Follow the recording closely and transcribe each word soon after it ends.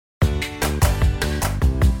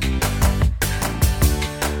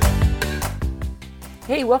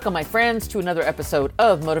Hey, welcome, my friends, to another episode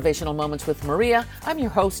of Motivational Moments with Maria. I'm your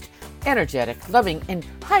host, energetic, loving, and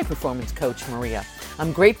high-performance coach, Maria.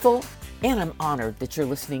 I'm grateful and I'm honored that you're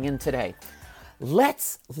listening in today.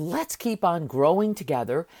 Let's keep on growing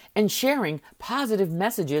together and sharing positive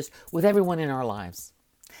messages with everyone in our lives.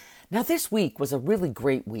 Now, this week was a really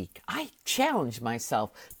great week. I challenged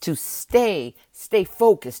myself to stay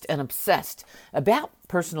focused and obsessed about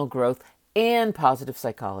personal growth and positive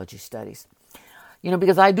psychology studies.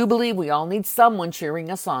 Because I do believe we all need someone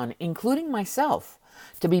cheering us on, including myself,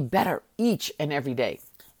 to be better each and every day.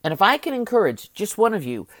 And if I can encourage just one of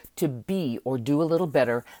you to be or do a little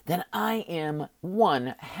better, then I am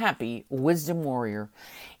one happy wisdom warrior.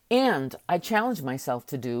 And I challenge myself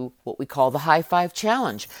to do what we call the High Five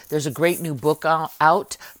Challenge. There's a great new book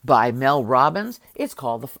out by Mel Robbins. It's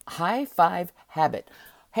called the High Five Habit.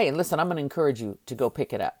 Hey, listen, I'm going to encourage you to go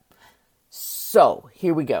pick it up. So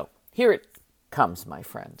here we go. Here it comes, my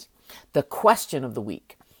friends. The question of the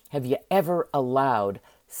week: have you ever allowed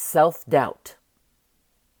self-doubt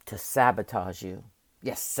to sabotage you?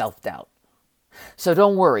 Yes, self-doubt. So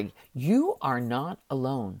don't worry, you are not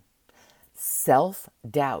alone.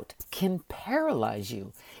 Self-doubt can paralyze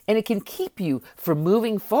you, and it can keep you from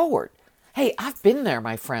moving forward. Hey, I've been there,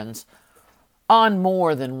 my friends, on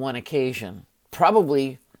more than one occasion.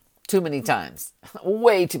 Probably too many times.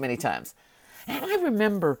 Way too many times. And I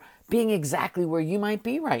remember being exactly where you might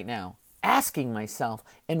be right now, asking myself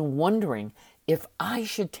and wondering if I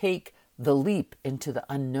should take the leap into the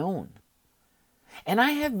unknown. And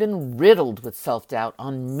I have been riddled with self-doubt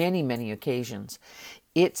on many, many occasions.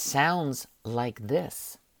 It sounds like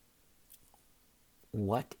this.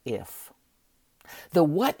 What if? The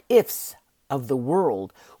what ifs of the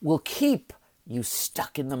world will keep you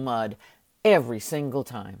stuck in the mud every single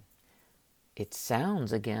time. It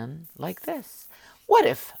sounds again like this. What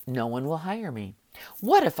if no one will hire me?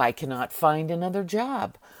 What if I cannot find another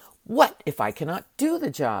job? What if I cannot do the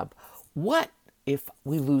job? What if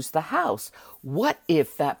we lose the house? What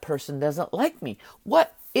if that person doesn't like me?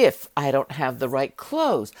 What if I don't have the right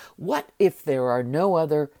clothes? What if there are no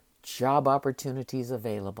other job opportunities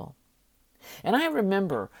available? And I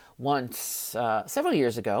remember once, several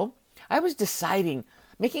years ago, I was trying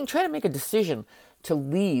to make a decision to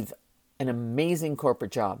leave an amazing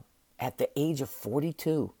corporate job at the age of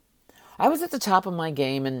 42. I was at the top of my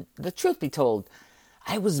game, and the truth be told,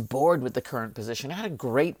 I was bored with the current position. I had a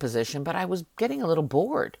great position, but I was getting a little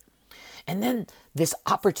bored. And then this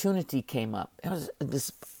opportunity came up. It was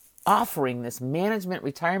this offering, this management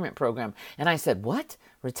retirement program. And I said, what?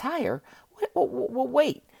 Retire?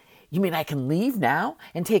 Wait. You mean I can leave now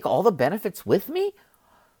and take all the benefits with me?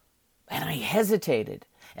 And I hesitated.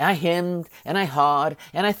 And I hemmed and I hawed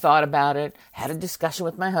and I thought about it, had a discussion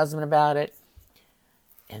with my husband about it.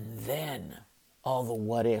 And then all the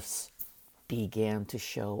what ifs began to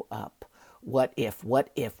show up. What if,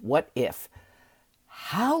 what if, what if?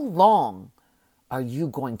 How long are you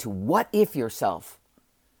going to what if yourself?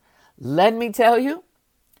 Let me tell you,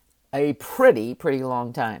 a pretty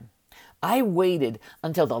long time. I waited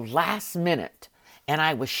until the last minute and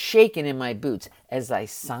I was shaking in my boots as I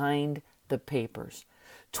signed the papers.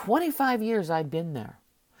 25 years I'd been there.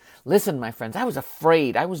 Listen, my friends, I was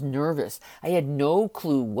afraid. I was nervous. I had no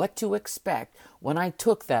clue what to expect when I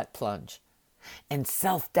took that plunge. And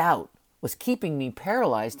self-doubt was keeping me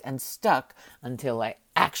paralyzed and stuck until I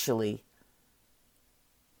actually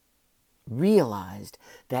realized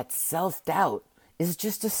that self-doubt is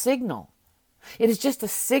just a signal. It is just a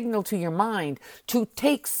signal to your mind to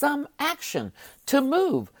take some action, to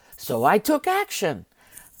move. So I took action.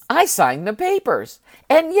 I signed the papers.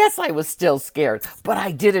 And yes, I was still scared, but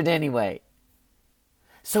I did it anyway.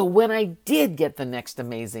 So when I did get the next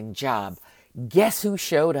amazing job, guess who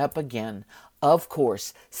showed up again? Of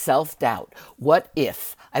course, self-doubt. What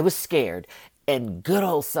if? I was scared, and good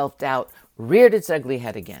old self-doubt reared its ugly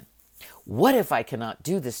head again. What if I cannot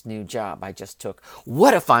do this new job I just took?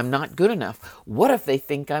 What if I'm not good enough? What if they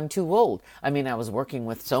think I'm too old? I mean, I was working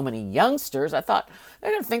with so many youngsters, I thought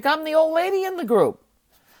they're going to think I'm the old lady in the group.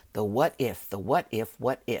 The what if, the what if,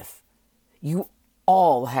 what if. You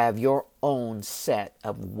all have your own set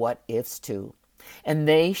of what ifs too. And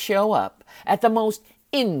they show up at the most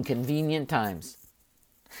inconvenient times.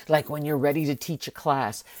 Like when you're ready to teach a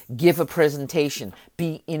class, give a presentation,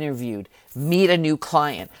 be interviewed, meet a new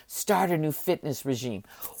client, start a new fitness regime.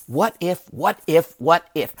 What if, what if, what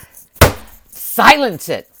if? Silence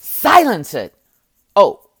it. Silence it.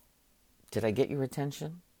 Oh, did I get your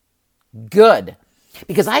attention? Good.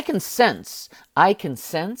 Because I can sense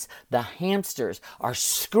the hamsters are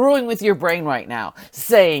screwing with your brain right now,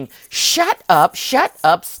 saying, shut up,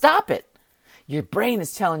 stop it. Your brain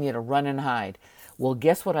is telling you to run and hide. Well,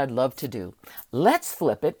 guess what I'd love to do? Let's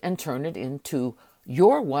flip it and turn it into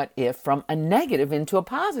your what if from a negative into a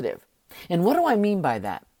positive. And what do I mean by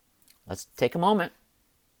that? Let's take a moment,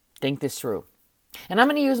 think this through. And I'm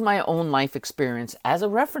going to use my own life experience as a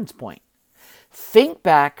reference point. Think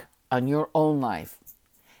back on your own life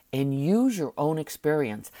and use your own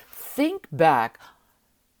experience. Think back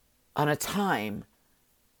on a time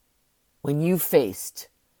when you faced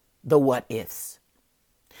the what ifs.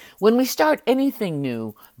 When we start anything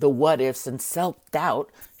new, the what ifs and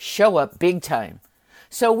self-doubt show up big time.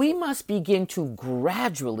 So we must begin to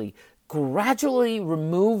gradually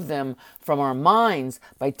remove them from our minds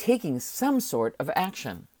by taking some sort of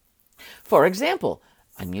action. For example,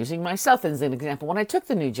 I'm using myself as an example. When I took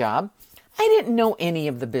the new job, I didn't know any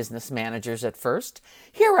of the business managers at first.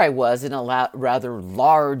 Here I was in a rather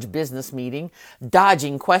large business meeting,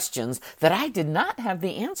 dodging questions that I did not have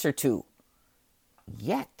the answer to.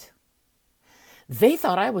 Yet. They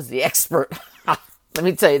thought I was the expert. Let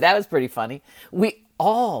me tell you, that was pretty funny. We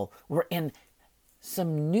all were in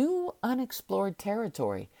some new unexplored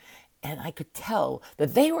territory. And I could tell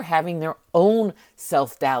that they were having their own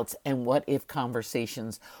self-doubts and what-if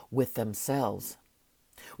conversations with themselves.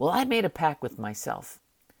 Well, I made a pact with myself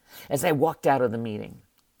as I walked out of the meeting.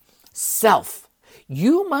 Self,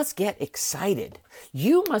 you must get excited.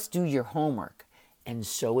 You must do your homework. And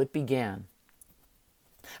so it began.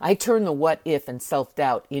 I turned the what if and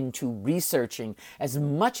self-doubt into researching as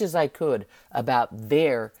much as I could about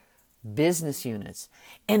their business units.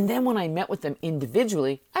 And then when I met with them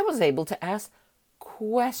individually, I was able to ask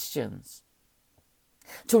questions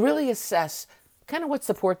to really assess kind of what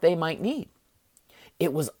support they might need.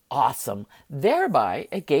 It was awesome. Thereby,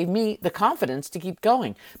 it gave me the confidence to keep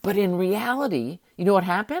going. But in reality, you know what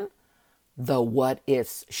happened? The what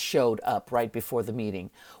ifs showed up right before the meeting.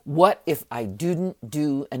 What if I didn't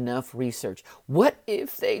do enough research? What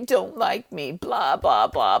if they don't like me? Blah, blah,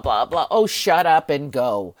 blah, blah, blah. Oh, shut up and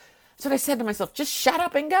go. So I said to myself, just shut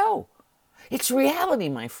up and go. It's reality,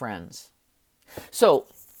 my friends. So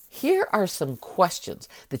here are some questions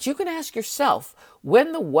that you can ask yourself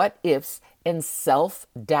when the what ifs and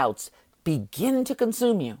self-doubts begin to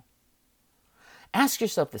consume you. Ask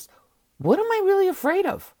yourself this: what am I really afraid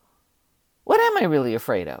of? What am I really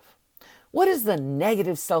afraid of? What is the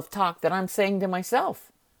negative self-talk that I'm saying to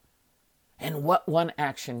myself? And what one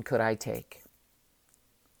action could I take?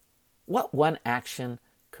 What one action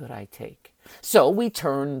could I take? So we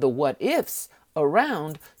turn the what ifs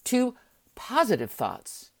around to positive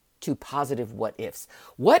thoughts, to positive what ifs.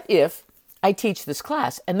 What if I teach this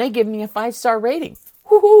class and they give me a 5-star rating?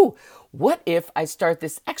 Woohoo! What if I start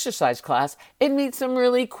this exercise class and meet some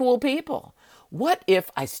really cool people? What if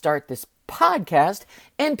I start this podcast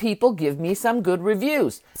and people give me some good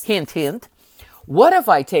reviews? Hint, hint. What if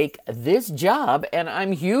I take this job and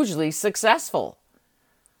I'm hugely successful?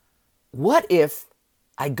 What if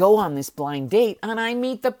I go on this blind date and I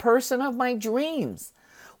meet the person of my dreams?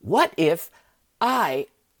 What if I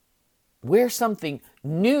wear something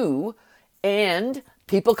new and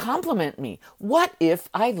people compliment me? What if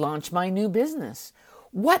I launch my new business?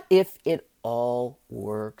 What if it all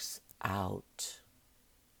works out?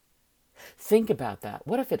 Think about that.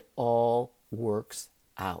 What if it all works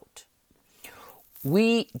out?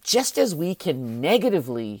 Just as we can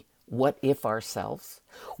negatively what if ourselves,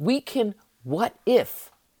 we can what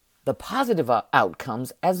if the positive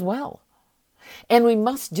outcomes as well. And we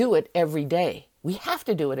must do it every day. We have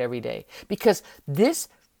to do it every day because this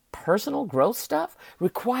personal growth stuff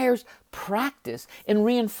requires practice and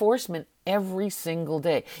reinforcement every single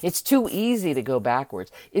day. It's too easy to go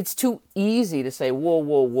backwards. It's too easy to say, whoa,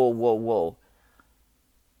 whoa, whoa, whoa, whoa.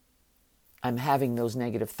 I'm having those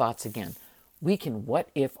negative thoughts again. We can what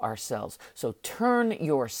if ourselves. So turn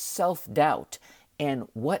your self-doubt and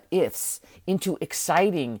what ifs into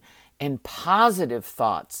exciting and positive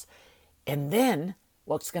thoughts. And then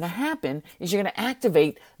what's going to happen is you're going to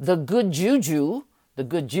activate the good juju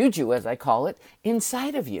as I call it,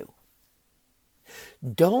 inside of you.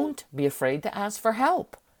 Don't be afraid to ask for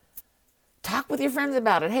help. Talk with your friends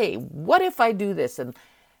about it. Hey, what if I do this? And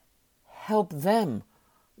help them.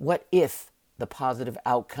 What if the positive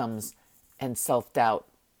outcomes and self-doubt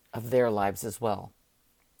of their lives as well?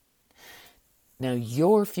 Now,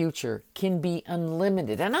 your future can be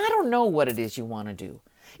unlimited. And I don't know what it is you want to do.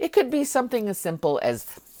 It could be something as simple as,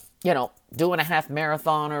 doing a half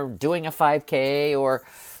marathon or doing a 5K or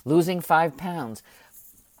losing 5 pounds.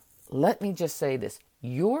 Let me just say this.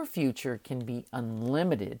 Your future can be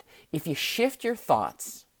unlimited if you shift your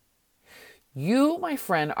thoughts. You, my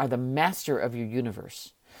friend, are the master of your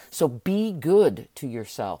universe. So be good to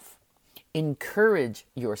yourself. Encourage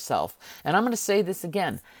yourself. And I'm going to say this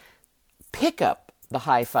again. Pick up the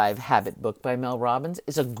High Five Habit book by Mel Robbins.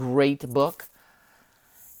 It's a great book.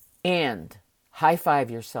 And high five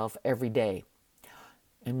yourself every day.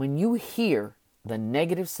 And when you hear the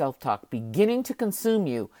negative self-talk beginning to consume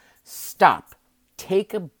you, stop.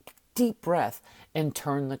 Take a deep breath and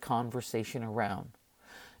turn the conversation around.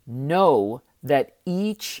 Know that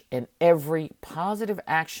each and every positive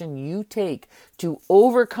action you take to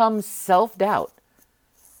overcome self-doubt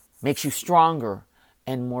makes you stronger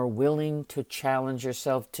and more willing to challenge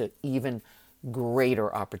yourself to even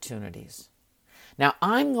greater opportunities. Now,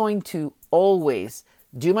 I'm going to always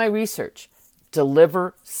do my research,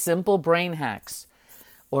 deliver simple brain hacks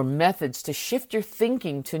or methods to shift your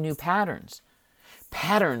thinking to new patterns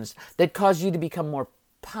that cause you to become more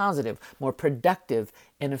positive, more productive,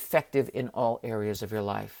 and effective in all areas of your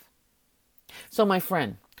life. So, my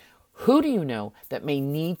friend, who do you know that may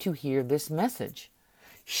need to hear this message?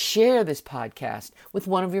 Share this podcast with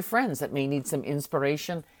one of your friends that may need some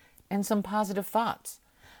inspiration and some positive thoughts.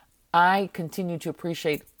 I continue to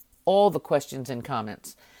appreciate all the questions and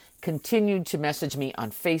comments. Continue to message me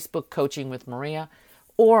on Facebook, Coaching with Maria,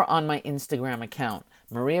 or on my Instagram account,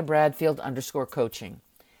 MariaBradfield_coaching.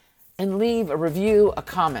 And leave a review, a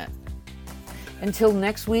comment. Until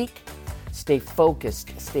next week, stay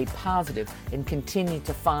focused, stay positive, and continue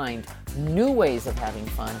to find new ways of having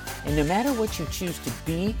fun. And no matter what you choose to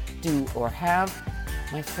be, do, or have,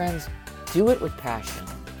 my friends, do it with passion.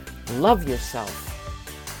 Love yourself.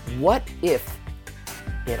 What if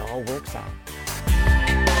it all works out?